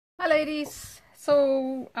Hi ladies!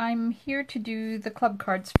 So I'm here to do the club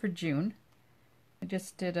cards for June. I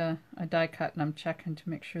just did a die cut and I'm checking to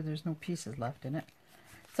make sure there's no pieces left in it.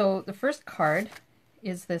 So the first card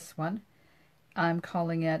is this one. I'm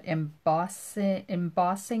calling it Embossing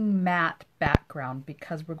Mat Background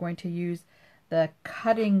because we're going to use the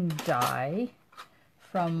cutting die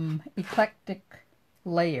from Eclectic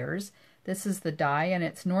Layers. This is the die and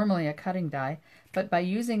it's normally a cutting die, but by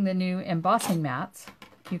using the new embossing mats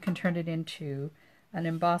you can turn it into an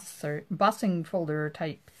embossing folder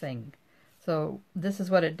type thing. So this is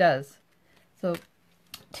what it does. So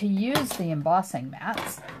to use the embossing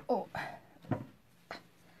mats,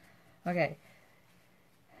 okay,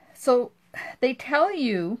 so they tell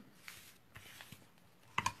you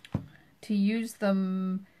to use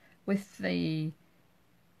them with the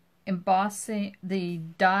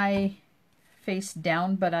die face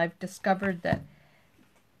down, but I've discovered that,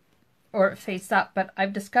 or face up, but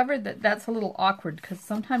I've discovered that that's a little awkward because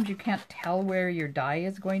sometimes you can't tell where your die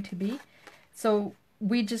is going to be. So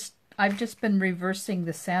I've just been reversing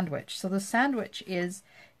the sandwich. So the sandwich is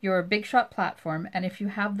your Big Shot platform, and if you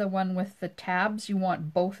have the one with the tabs, you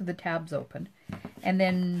want both of the tabs open. And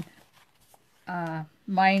then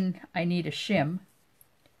mine, I need a shim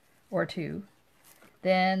or two.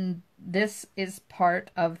 Then this is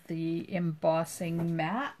part of the embossing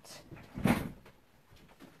mat.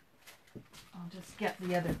 I'll just get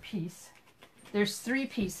the other piece. There's 3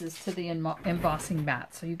 pieces to the embossing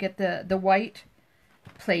mat. So you get the white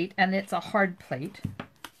plate, and it's a hard plate.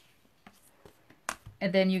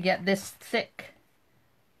 And then you get this thick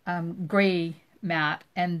gray mat,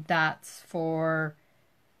 and that's for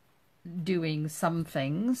doing some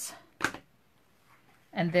things.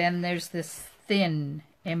 And then there's this thin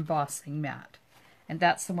embossing mat, and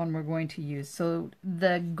that's the one we're going to use. So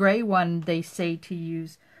the gray one they say to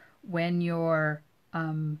use when you're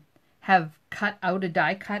have cut out a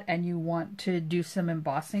die cut and you want to do some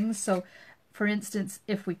embossing. So for instance,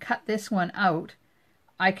 if we cut this one out,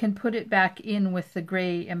 I can put it back in with the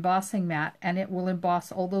gray embossing mat and it will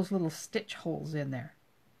emboss all those little stitch holes in there.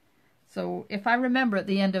 So if I remember at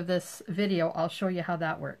the end of this video, I'll show you how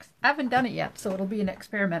that works. I haven't done it yet, so it'll be an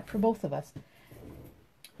experiment for both of us.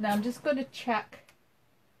 Now I'm just going to check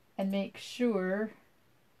and make sure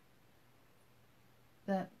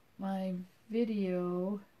that my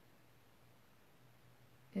video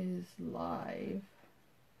is live.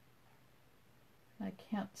 I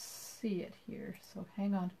can't see it here, so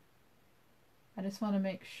hang on. I just want to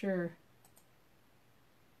make sure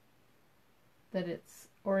that it's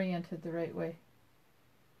oriented the right way.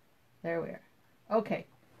 There we are. Okay,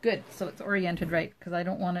 good. So it's oriented right, because I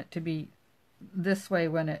don't want it to be this way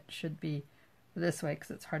when it should be this way,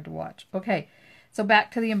 because it's hard to watch. Okay, so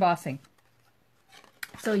back to the embossing.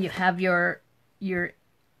 So you have your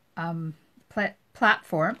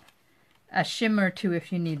platform, a shim or two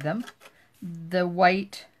if you need them, the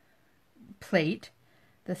white plate,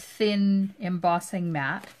 the thin embossing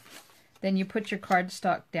mat, then you put your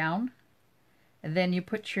cardstock down, and then you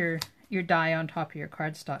put your die on top of your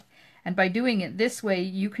cardstock. And by doing it this way,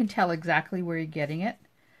 you can tell exactly where you're getting it.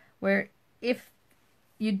 Where if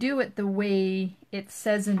you do it the way it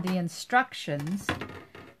says in the instructions,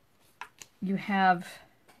 you have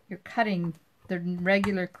your cutting, the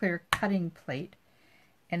regular clear cutting plate,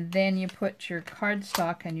 and then you put your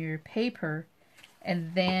cardstock and your paper,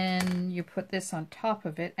 and then you put this on top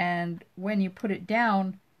of it, and when you put it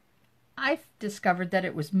down, I've discovered that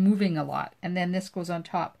it was moving a lot, and then this goes on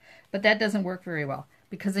top. But that doesn't work very well,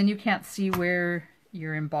 because then you can't see where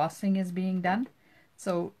your embossing is being done.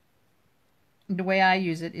 So the way I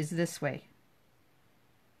use it is this way,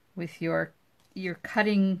 with your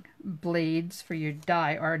cutting blades for your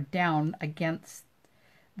die are down against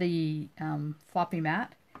the floppy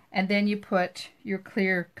mat, and then you put your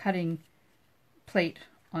clear cutting plate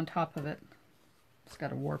on top of it. It's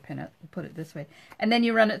got a warp in it. We'll put it this way, and then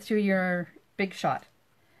you run it through your Big Shot,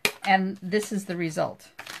 and this is the result.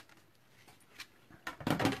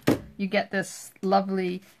 You get this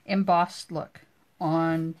lovely embossed look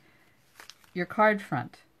on your card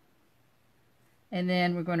front. And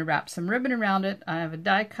then we're going to wrap some ribbon around it. I have a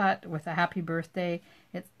die cut with a happy birthday.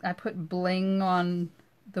 I put bling on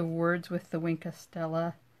the words with the Winka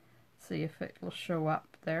Stella. See if it will show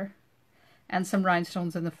up there. And some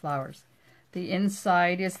rhinestones and the flowers. The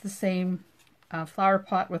inside is the same flower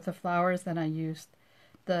pot with the flowers. Then I used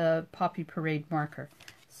the Poppy Parade marker.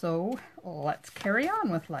 So let's carry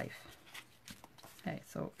on with life. Okay,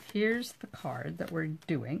 so here's the card that we're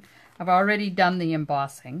doing. I've already done the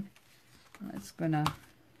embossing. I'm just going to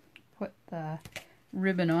put the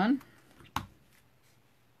ribbon on.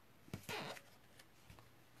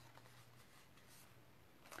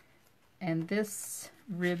 And this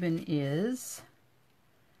ribbon is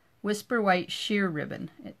Whisper White sheer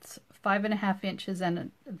ribbon. It's 5.5 inches,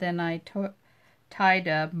 and then I tied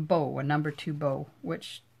a bow, a number 2 bow,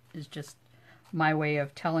 which is just my way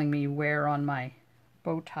of telling me where on my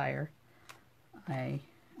bow tire I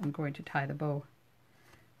am going to tie the bow.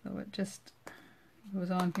 So it just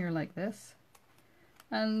goes on here like this,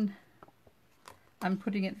 and I'm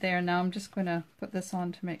putting it there. Now I'm just going to put this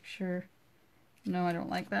on to make sure. No, I don't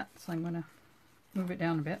like that, so I'm going to move it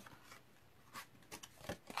down a bit.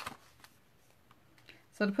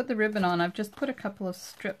 So to put the ribbon on, I've just put a couple of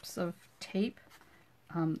strips of tape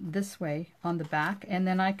this way on the back, and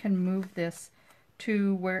then I can move this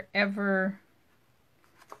to wherever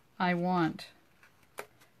I want.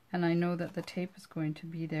 And I know that the tape is going to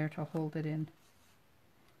be there to hold it in.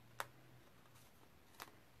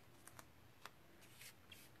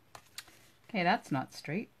 Okay, that's not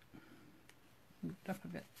straight. Moved up a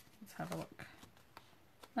bit. Let's have a look.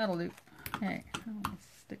 That'll do. Okay, I'll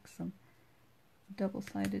stick some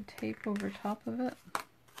double-sided tape over top of it.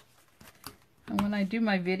 And when I do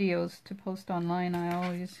my videos to post online, I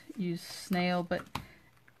always use snail, but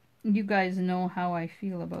you guys know how I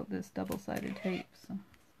feel about this double-sided tape,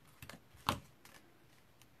 so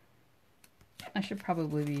I should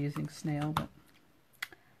probably be using snail, but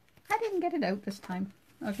I didn't get it out this time.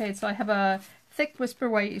 Okay, so I have a thick Whisper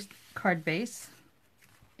White card base,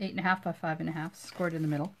 8.5 by 5.5, scored in the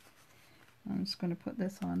middle. I'm just going to put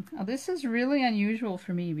this on. Now, this is really unusual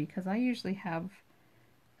for me because I usually have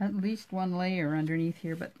at least one layer underneath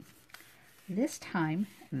here, but this time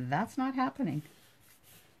that's not happening.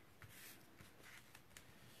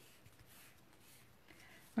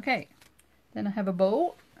 Okay, then I have a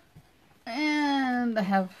bow, and I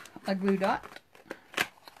have a glue dot.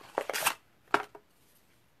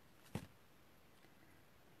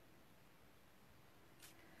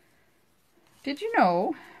 Did you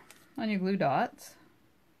know, on your glue dots,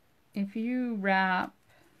 if you wrap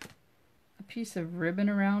a piece of ribbon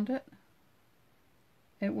around it,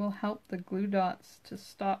 it will help the glue dots to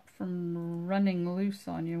stop from running loose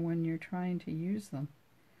on you when you're trying to use them.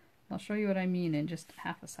 I'll show you what I mean in just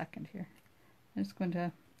half a second here. I'm just going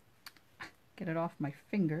to get it off my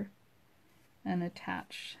finger and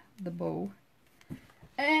attach the bow.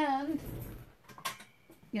 And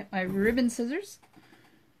get my ribbon scissors.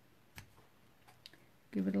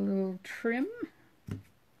 Give it a little trim.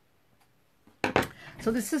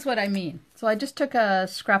 So this is what I mean. So I just took a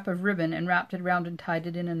scrap of ribbon and wrapped it around and tied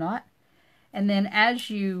it in a knot. And then as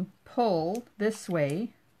you pull this way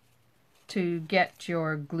to get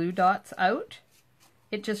your glue dots out,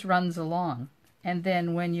 it just runs along. And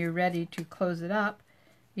then when you're ready to close it up,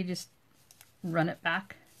 you just run it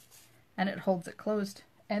back and it holds it closed.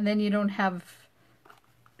 And then you don't have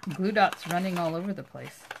glue dots running all over the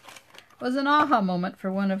place. It was an aha moment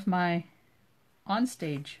for one of my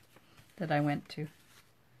onstage that I went to.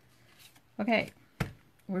 Okay,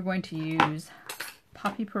 we're going to use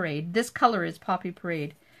Poppy Parade. This color is Poppy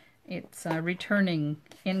Parade. It's returning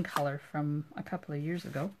in color from a couple of years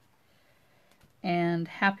ago. And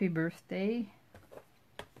Happy Birthday.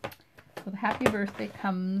 So the Happy Birthday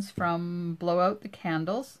comes from Blow Out the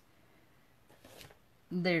Candles.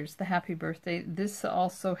 There's the Happy Birthday. This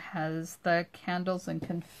also has the candles and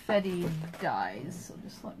confetti dies. So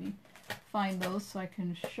just let me find those so I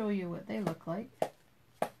can show you what they look like.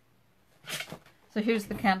 So here's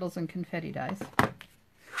the candles and confetti dies.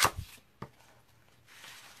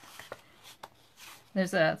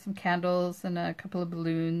 There's some candles and a couple of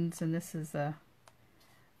balloons, and this is a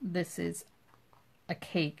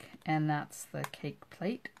cake, and that's the cake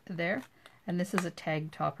plate there. And this is a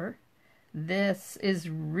tag topper. This is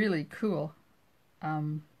really cool.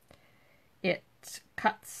 It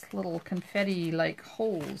cuts little confetti like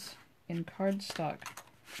holes in cardstock.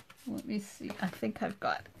 Let me see. I think I've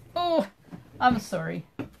got. Oh, I'm sorry,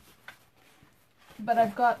 but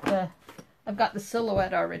I've got the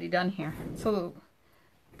silhouette already done here. So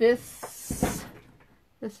this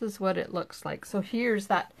is what it looks like. So here's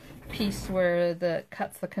that piece where the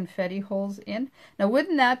cuts the confetti holes in. Now,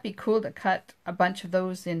 wouldn't that be cool to cut a bunch of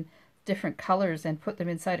those in different colors and put them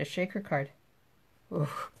inside a shaker card?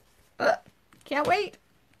 Can't wait.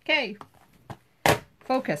 Okay,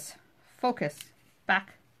 focus,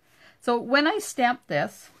 back. So when I stamp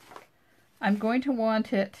this, I'm going to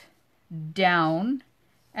want it down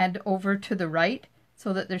and over to the right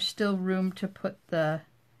so that there's still room to put the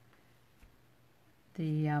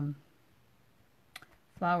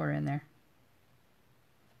flower in there.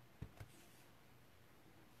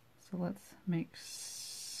 So let's make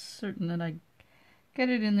certain that I get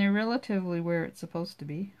it in there relatively where it's supposed to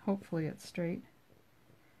be. Hopefully it's straight.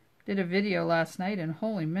 Did a video last night and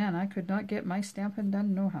holy man, I could not get my stamping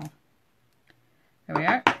done no how. There we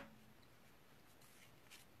are.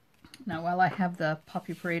 Now while I have the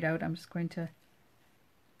Poppy Parade out, I'm just going to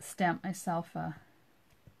stamp myself a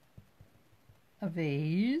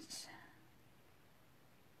vase.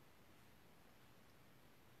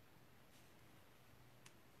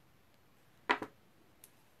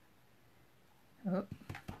 Oh,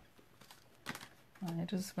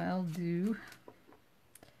 might as well do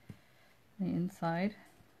the inside.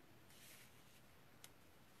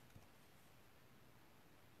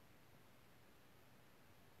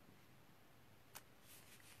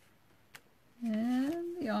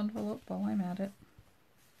 And the envelope while I'm at it.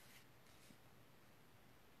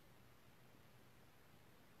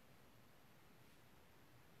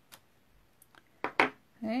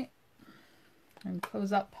 Okay, and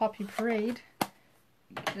close up Poppy Parade.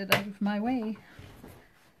 Get it out of my way.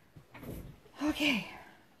 Okay,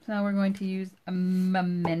 so now we're going to use a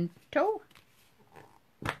memento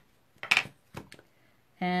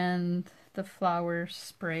and the flower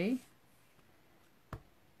spray.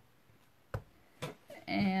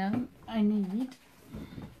 And I need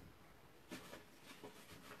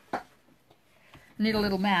a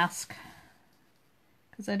little mask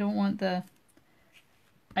because I don't want the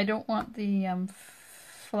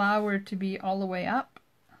flower to be all the way up,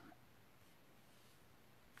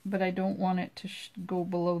 but I don't want it to go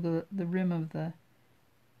below the rim of the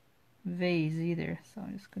vase either. So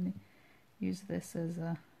I'm just going to use this as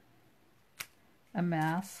a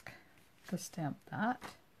mask to stamp that.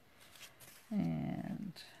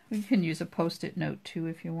 And you can use a post-it note too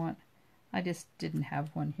if you want. I just didn't have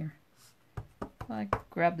one here. So I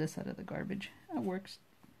grabbed this out of the garbage. That works.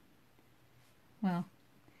 Well,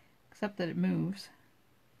 except that it moves.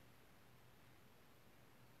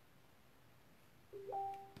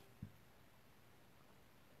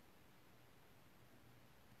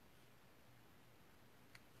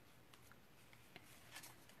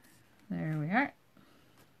 There we are.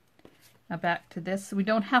 Now back to this. We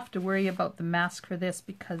don't have to worry about the mask for this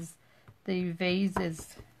because the vase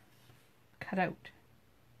is cut out.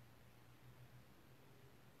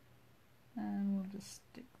 And we'll just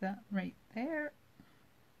stick that right there.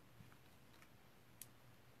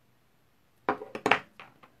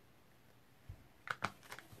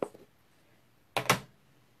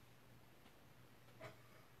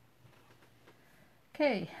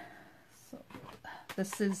 Okay, so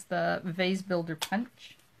this is the Vase Builder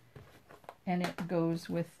Punch. And it goes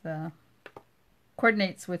with the,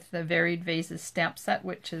 coordinates with the Varied Vases stamp set,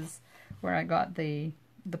 which is where I got the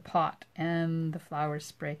pot and the flower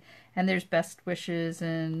spray. And there's Best Wishes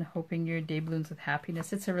and Hoping Your Day Blooms with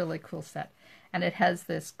Happiness. It's a really cool set. And it has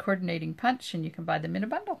this coordinating punch, and you can buy them in a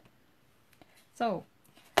bundle. So,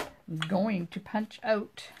 I'm going to punch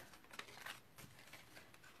out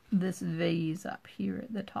this vase up here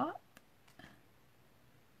at the top.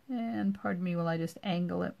 And pardon me while I just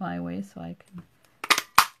angle it my way so I can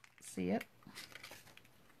see it.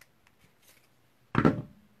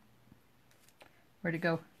 Where'd it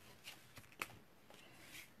go?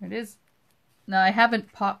 There it is. Now I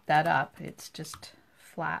haven't popped that up. It's just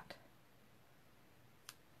flat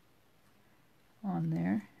on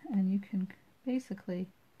there. And you can basically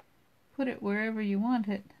put it wherever you want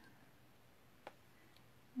it.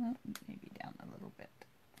 Well, maybe down a little bit.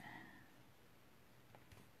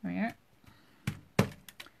 There we are.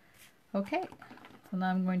 Okay, so now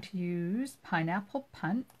I'm going to use Pineapple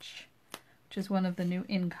Punch, which is one of the new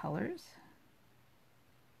in colors.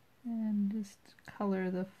 And just color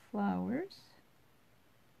the flowers.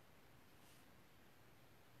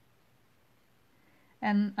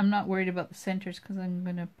 And I'm not worried about the centers because I'm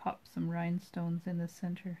going to pop some rhinestones in the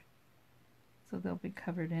center. So they'll be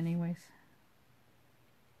covered anyways.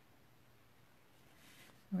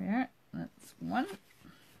 There we are. That's one.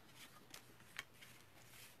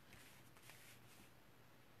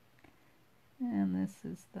 And this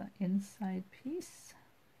is the inside piece.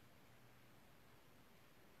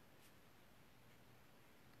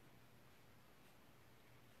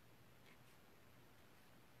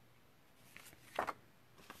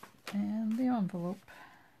 And the envelope.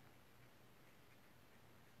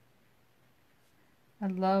 I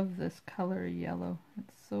love this color yellow.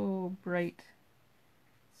 It's so bright,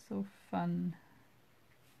 so fun.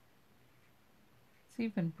 It's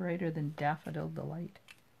even brighter than Daffodil Delight.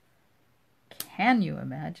 Can you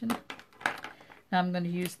imagine? Now I'm going to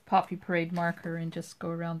use the Poppy Parade marker and just go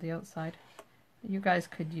around the outside. You guys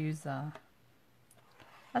could use a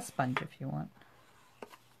sponge if you want.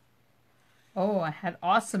 Oh, I had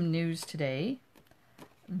awesome news today.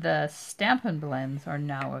 The Stampin' Blends are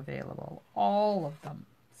now available. All of them.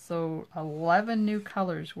 So 11 new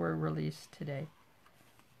colors were released today.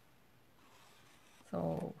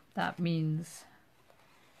 So that means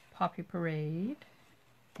Poppy Parade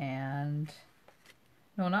and,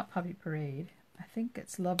 no, not Poppy Parade. I think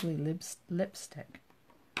it's Lovely Lipstick.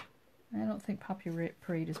 I don't think Poppy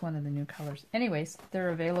Parade is one of the new colors. Anyways, they're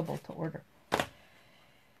available to order.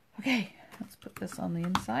 Okay, let's put this on the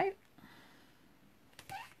inside.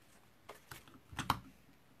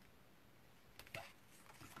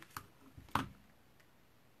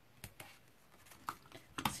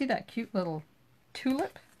 See that cute little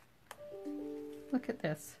tulip? Look at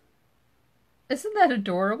this. Isn't that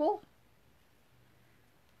adorable?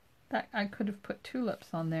 That I could have put tulips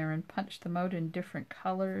on there and punched them out in different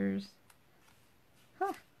colors.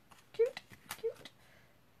 Huh, cute, cute.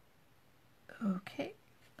 Okay.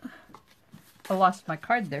 I lost my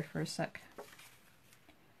card there for a sec. It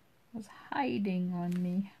was hiding on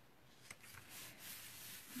me.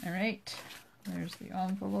 All right, there's the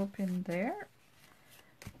envelope in there.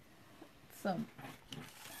 Some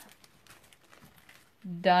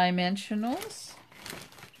dimensionals.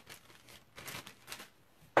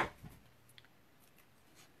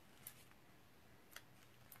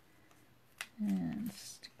 And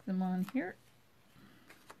stick them on here.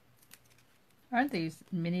 Aren't these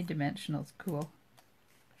mini dimensionals cool?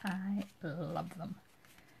 I love them.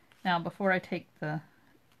 Now before I take the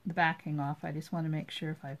backing off, I just want to make sure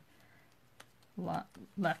if I've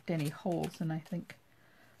left any holes, and I think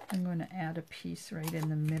I'm going to add a piece right in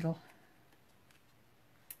the middle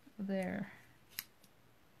there,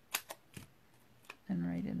 and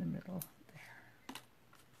right in the middle there.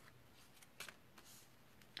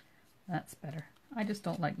 That's better. I just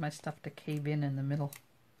don't like my stuff to cave in the middle.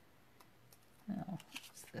 Now,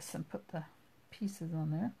 use this and put the pieces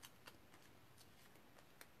on there.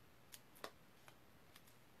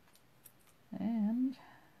 And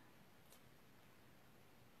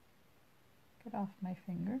get off my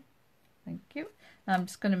finger. Thank you. Now I'm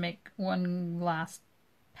just going to make one last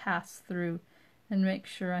pass through and make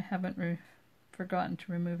sure I haven't forgotten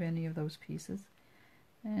to remove any of those pieces.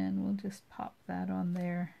 And we'll just pop that on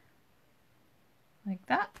there like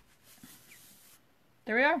that.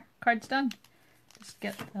 There we are. Card's done. Just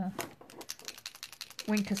get the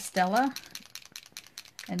Winkostella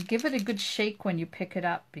and give it a good shake when you pick it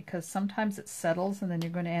up, because sometimes it settles and then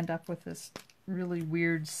you're going to end up with this really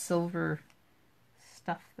weird silver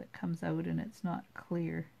stuff that comes out and it's not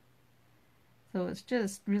clear. So it's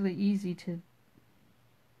just really easy to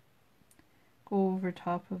go over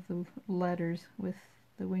top of the letters with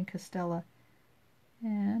the Winkostella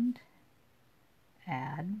and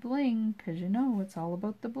add bling, because you know it's all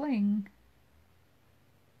about the bling.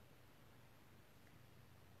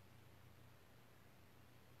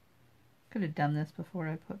 Could have done this before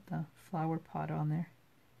I put the flower pot on there,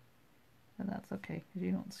 but that's okay because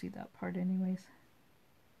you don't see that part anyways.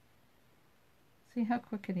 See how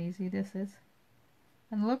quick and easy this is?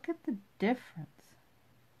 And look at the difference.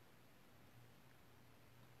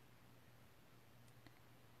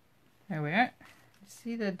 There we are.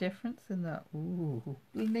 See the difference in the ooh,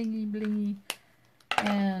 blingy blingy,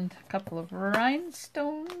 and a couple of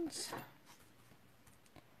rhinestones.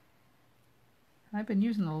 I've been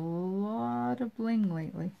using a lot of bling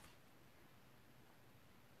lately.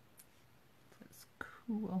 That's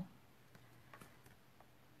cool.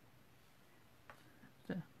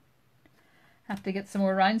 Have to get some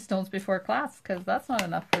more rhinestones before class, because that's not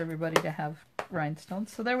enough for everybody to have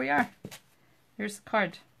rhinestones. So there we are. Here's the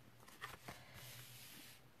card.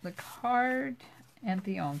 The card and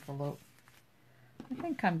the envelope. I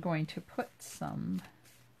think I'm going to put some,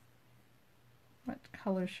 what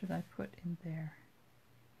color should I put in there?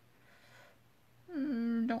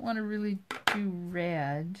 Don't want to really do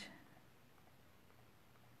red.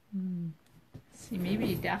 Let's see,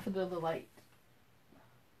 maybe Daffodil Delight.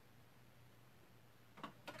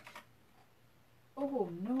 Oh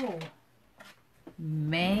no,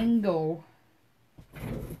 Mango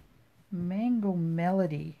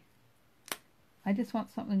Melody. I just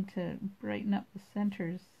want something to brighten up the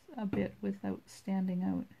centers a bit without standing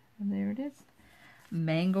out. And there it is.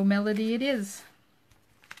 Mango Melody it is.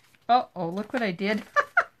 Uh-oh, look what I did.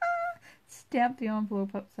 Stamped the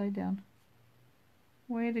envelope upside down.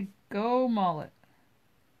 Way to go, Mollet.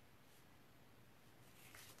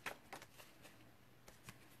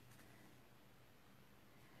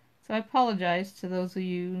 So I apologize to those of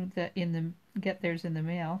you that get theirs in the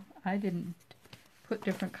mail. I didn't put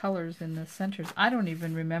different colors in the centers. I don't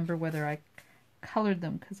even remember whether I colored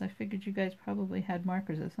them, because I figured you guys probably had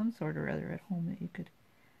markers of some sort or other at home that you could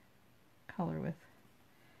color with.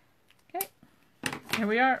 Okay, here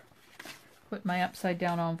we are. put my upside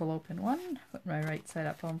down envelope in one, put my right side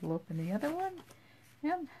up envelope in the other one,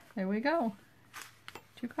 and there we go.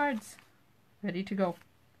 2 cards ready to go.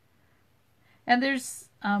 And there's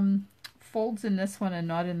folds in this one and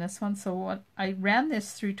not in this one, so what I ran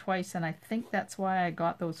this through twice, and I think that's why I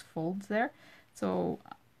got those folds there. So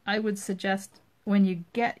I would suggest when you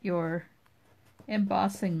get your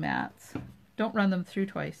embossing mats, don't run them through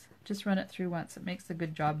twice. Just run it through once. It makes a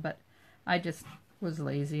good job, but I just was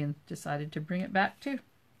lazy and decided to bring it back too.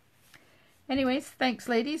 Anyways, thanks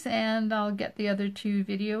ladies, and I'll get the other 2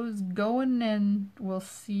 videos going, and we'll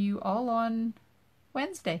see you all on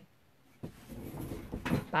Wednesday.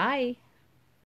 Bye.